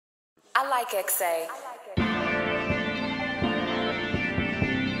like Sk8star.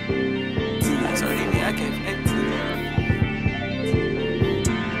 That's what he need. I can't forget.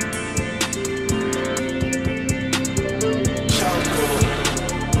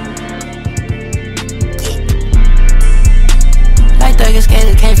 Like thuggin'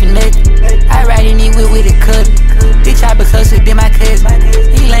 skater came from nothing. I ride in it with a cut. Bitch, I be closer than my cousin.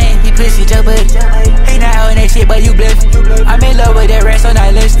 He lame, he pussy, Joe Buddy. He not on that shit, but you bluff. I'm in love with that rat, so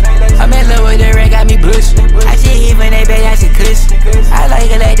not list. I'm in love with that rat, got me blush. I shit hit when they bang, I shit cuss. I like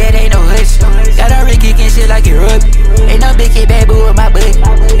it like that, ain't no hush. Got on Rick kicking shit like it rub. Ain't no big kid bad boo with my butt.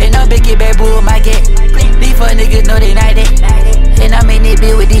 Ain't no big kid bad boo with my get. These fuck niggas know they not that. And I'm in that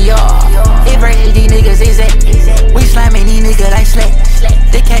bitch with the yard. It versus these niggas is that. We slamming these niggas like slack.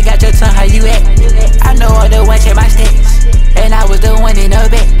 The cat got your tongue, how you act? I know all the one check my stats. And I was the one in the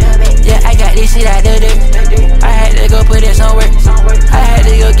back. Yeah, I got this shit out the dirt. I had to go put in some work. I had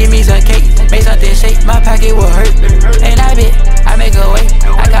to go get me some cake. Make something shake, my pocket will hurt. And I bet I make a way.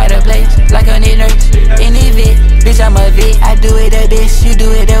 I got a place like a new nurse. In the vid, bitch, I'm a vid. I do it the best, you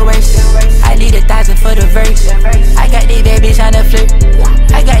do it the worst. I need 1,000 for the verse. I got this bad bitch on the flirt.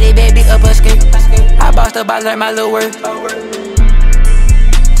 I got this bad bitch up her skirt. I bossed the boss like my little work.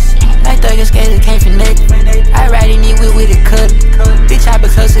 Like thuggin' skater came from nothing. I ride in it with a cut. Bitch, I be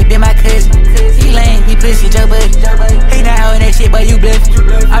closer than my cousin. He lame, he pussy, Joe Buddy. He not on that shit, but you bluff.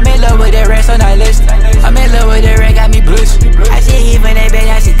 I'm in love with that rat, so not list. I'm in love with that rat, got me blush. I shit hit when they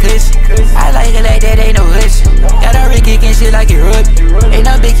bang, I shit cuss. I like it like that, ain't no hush. Got on Rick kicking shit like it rub. Ain't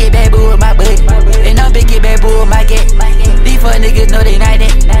no big kid bad boo with my butt. Ain't no big kid bad boo with my get. These fuck niggas know they not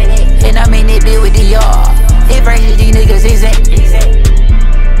that. And I'm in that bitch with the yard. It versus these niggas is that.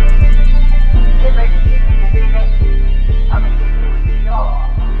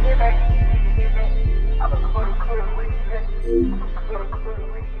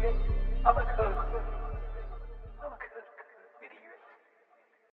 I'm a